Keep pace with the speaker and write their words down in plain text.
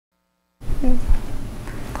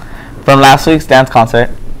From last week's dance concert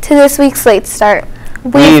to this week's late start,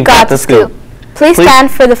 we've got the scoop. Please stand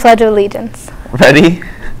for the Pledge of Allegiance. Ready?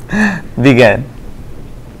 Begin.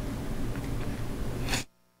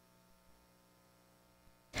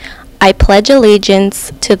 I pledge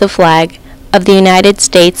allegiance to the flag of the United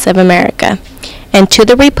States of America and to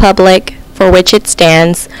the republic for which it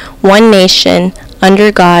stands, one nation,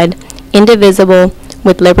 under God, indivisible,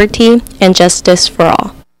 with liberty and justice for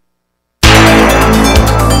all.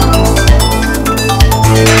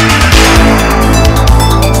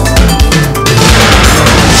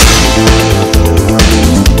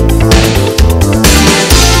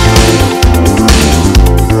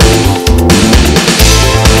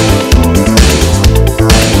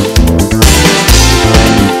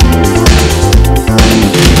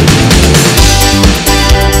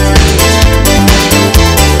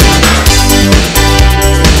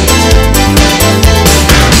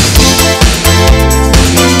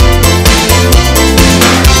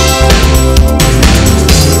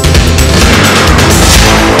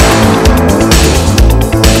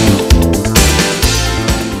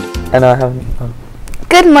 And I have.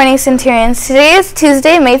 Good morning, Centurions. Today is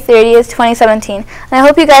Tuesday, May 30th, 2017, and I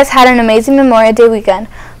hope you guys had an amazing Memorial Day weekend.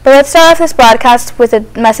 But let's start off this broadcast with a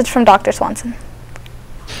message from Dr. Swanson.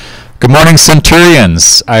 Good morning,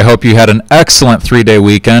 Centurions. I hope you had an excellent 3-day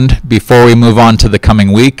weekend. Before we move on to the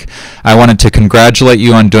coming week, I wanted to congratulate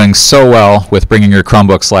you on doing so well with bringing your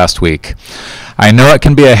Chromebooks last week. I know it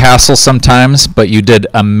can be a hassle sometimes, but you did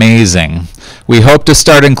amazing. We hope to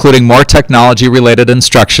start including more technology-related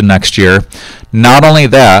instruction next year. Not only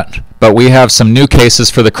that, but we have some new cases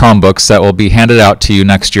for the Chromebooks that will be handed out to you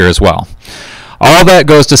next year as well. All that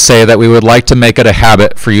goes to say that we would like to make it a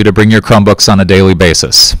habit for you to bring your Chromebooks on a daily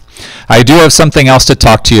basis. I do have something else to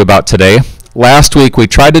talk to you about today. Last week we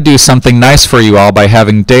tried to do something nice for you all by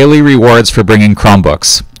having daily rewards for bringing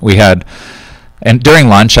Chromebooks. During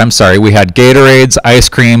lunch, we had Gatorades, ice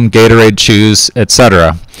cream, Gatorade chews,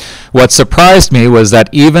 etc. What surprised me was that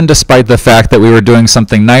even despite the fact that we were doing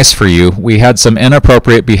something nice for you, we had some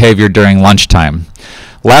inappropriate behavior during lunchtime.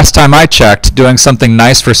 Last time I checked, doing something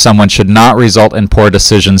nice for someone should not result in poor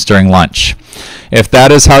decisions during lunch. If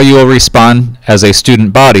that is how you will respond as a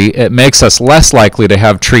student body, it makes us less likely to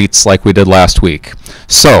have treats like we did last week.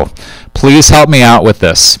 So, please help me out with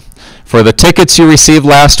this. For the tickets you received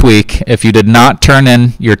last week, if you did not turn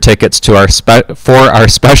in your tickets to for our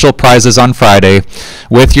special prizes on Friday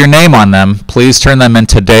with your name on them, please turn them in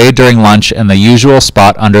today during lunch in the usual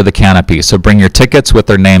spot under the canopy. So bring your tickets with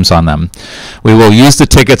their names on them. We will use the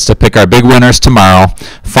tickets to pick our big winners tomorrow.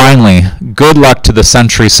 Finally, good luck to the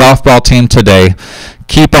Century softball team today.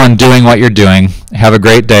 Keep on doing what you're doing. Have a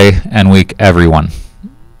great day and week, everyone.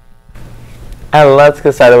 And let's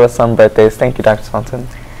get started with some birthdays. Thank you, Dr. Swanson.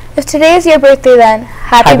 If today is your birthday, then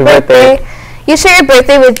happy birthday. You share your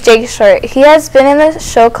birthday with Jake Short. He has been in a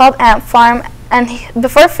show called Ant Farm, and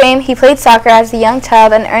before fame, he played soccer as a young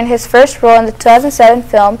child and earned his first role in the 2007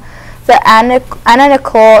 film, The Anna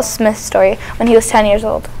Nicole Smith Story, when he was 10 years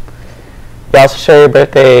old. You also share your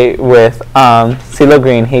birthday with CeeLo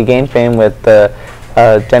Green. He gained fame with the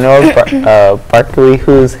General Barkley,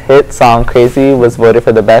 whose hit song Crazy was voted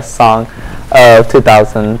for the best song of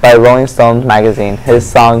 2000 by Rolling Stone magazine. His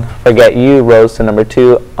song Forget You rose to number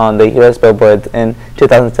 2 on the U.S. Billboard in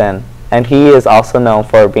 2010, and he is also known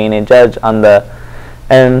for being a judge on the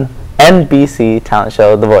NBC talent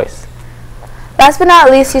show The Voice. Last but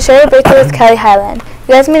not least, you share your birthday with Kelly Highland.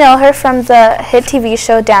 You guys may know her from the hit TV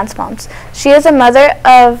show Dance Moms. She is a mother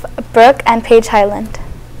of Brooke and Paige Highland.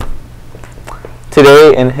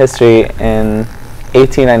 Today in history, in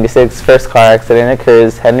 1896, first car accident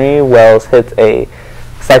occurs. Henry Wells hits a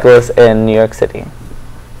cyclist in New York City.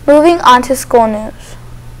 Moving on to school news.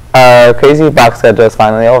 Our crazy box schedule is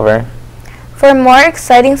finally over. For more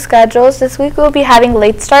exciting schedules, this week we'll be having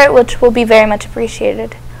late start, which will be very much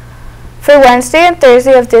appreciated. For Wednesday and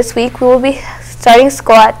Thursday of this week, we will be starting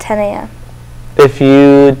school at 10 a.m. If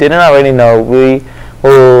you didn't already know, we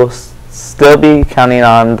will still be counting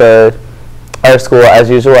on our school as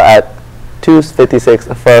usual at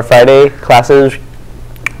 2:56. For Friday, classes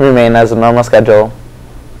remain as a normal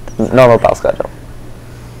bell schedule.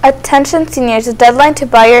 Attention seniors, the deadline to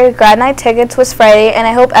buy your grad night tickets was Friday, and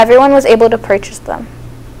I hope everyone was able to purchase them.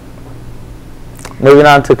 Moving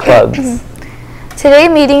on to clubs. Today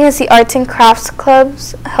meeting is the Arts and Crafts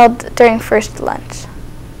Clubs held during first lunch.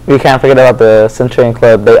 We can't forget about the Centurion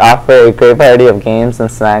Club. They offer a great variety of games and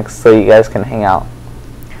snacks so you guys can hang out.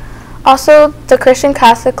 Also, the Christian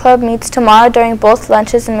Catholic Club meets tomorrow during both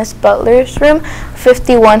lunches in Miss Butler's room,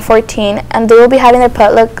 5114, and they will be having their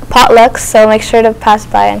potlucks, so make sure to pass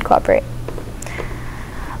by and cooperate.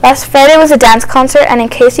 Last Friday was a dance concert, and in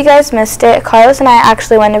case you guys missed it, Carlos and I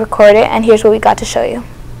actually went to record it, and here's what we got to show you.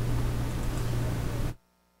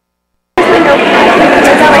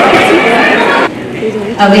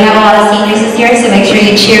 We have a lot of seniors this year, so make sure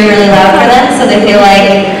you cheer really loud for them so they feel like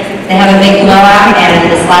they have a big blowout, and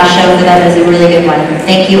this last show for them is a really good one.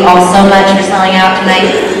 Thank you all so much for selling out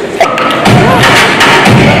tonight.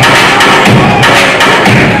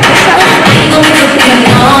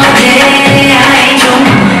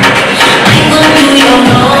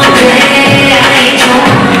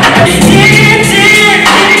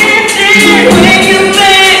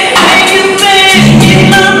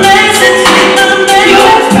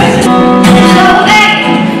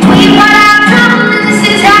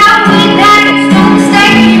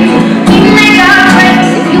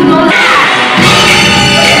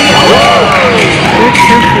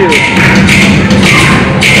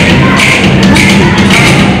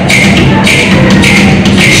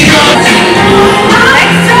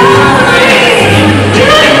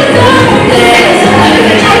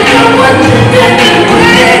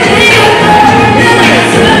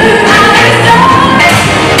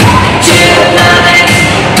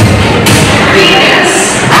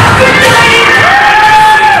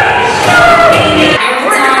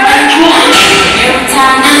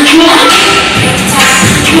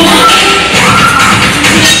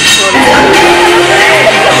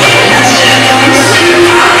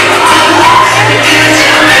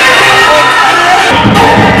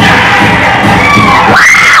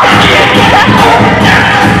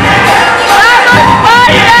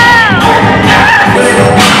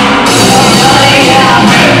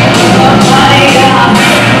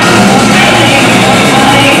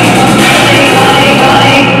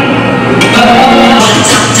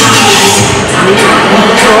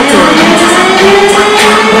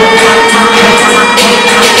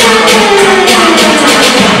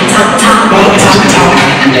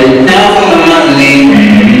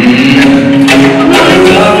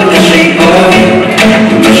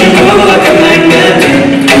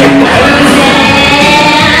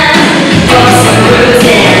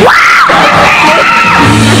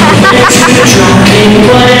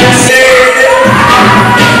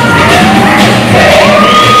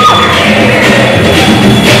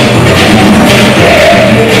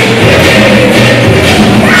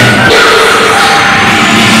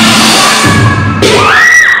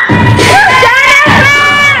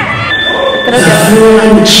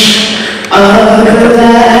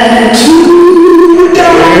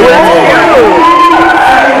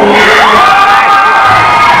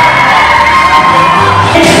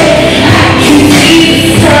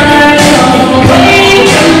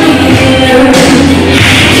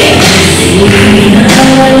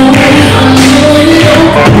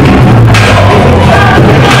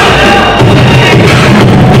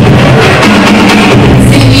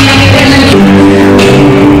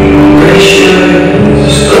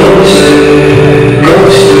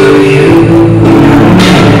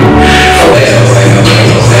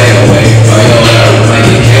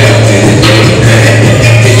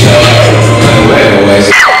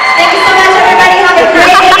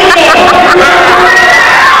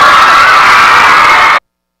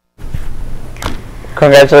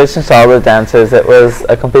 Congratulations to all the dancers. It was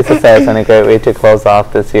a complete success and a great way to close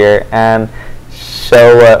off this year and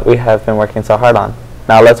show what we have been working so hard on.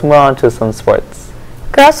 Now let's move on to some sports.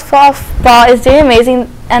 Girls softball is doing amazing,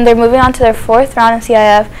 and they're moving on to their 4th round in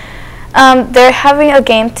CIF. They're having a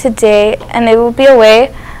game today, and they will be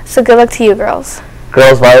away, so good luck to you girls.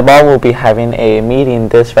 Girls volleyball will be having a meeting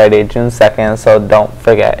this Friday, June 2nd, so don't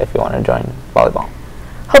forget if you want to join volleyball.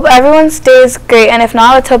 Hope everyone stays great, and if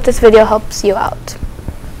not, let's hope this video helps you out.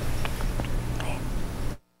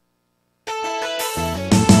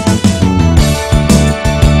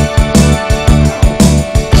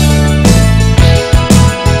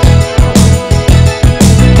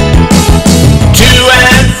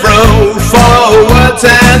 Forwards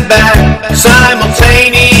and back,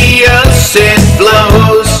 simultaneous it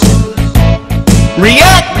flows.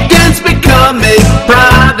 Reactants becoming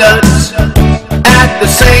products at the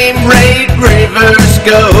same rate reverse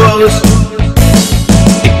goes.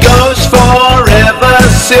 It goes forever,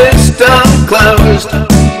 system closed.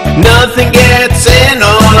 Nothing gets in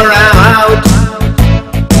or out.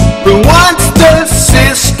 But once the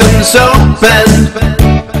system's open,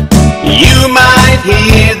 you might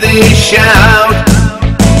hear this shout.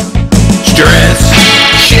 Stress,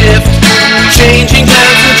 shift, changing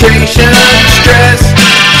concentration. Stress,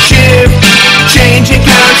 shift, changing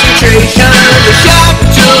concentration. The shock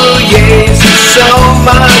to yes is so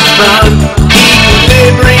much fun.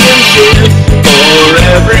 Equilibrium shift for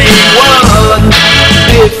everyone.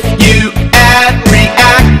 If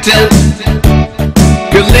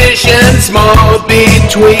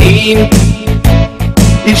between.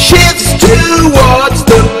 It shifts towards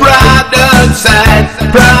the product side.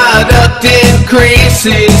 Product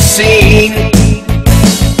increases seen.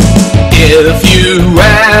 If you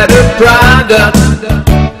add a product,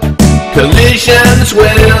 collisions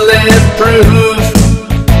will improve.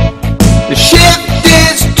 The shift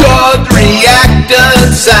is toward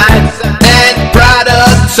reactant side, and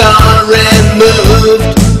products are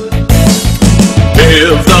removed.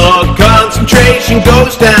 If the concentration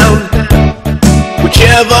goes down,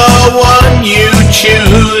 whichever one you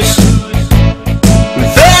choose,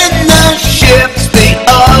 then the shift's the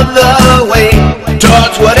other way,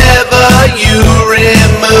 towards whatever you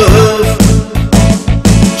remove.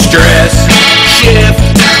 Stress, shift,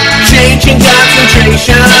 changing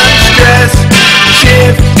concentration. Stress,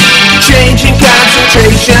 shift, changing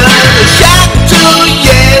concentration. The shot to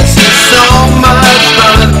yes is so much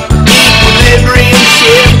fun. Equilibrium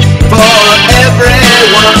shift for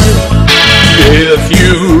everyone. If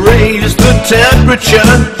you raise the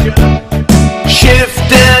temperature, shift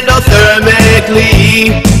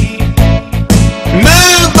endothermically,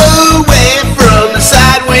 move away from the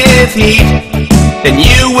side with heat, and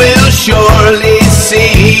you will surely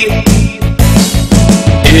see.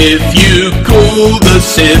 If you cool the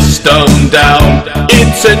system down,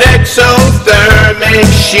 it's an exothermic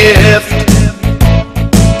shift.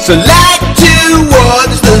 Select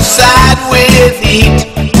towards the side with heat,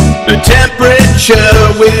 the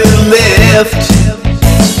temperature will lift.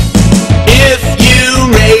 If you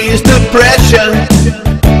raise the pressure,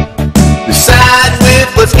 the side with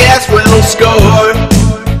less gas will score.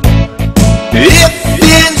 If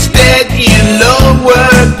instead you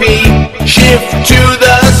lower P, shift to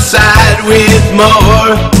the side with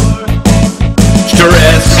more.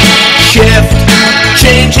 Stress, shift,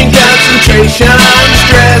 changing concentration.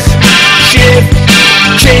 Stress, shift,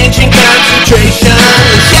 changing concentration.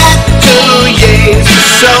 Chatouilles is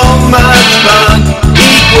so much fun.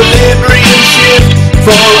 Equilibrium shift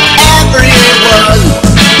for everyone.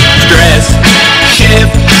 Stress,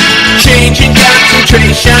 shift, changing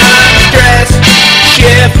concentration. Stress,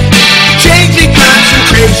 shift, changing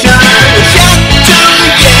concentration.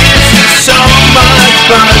 Chatouilles is so much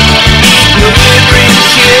fun. Equilibrium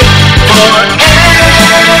shift for everyone.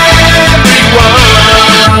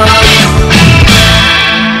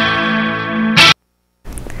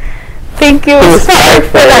 Thank you so much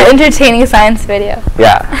for that entertaining science video.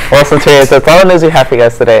 Yeah. Well, so Terry, that's all the news we have for you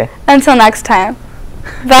guys today. Until next time.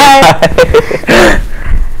 Bye.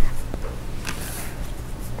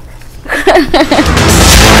 Bye.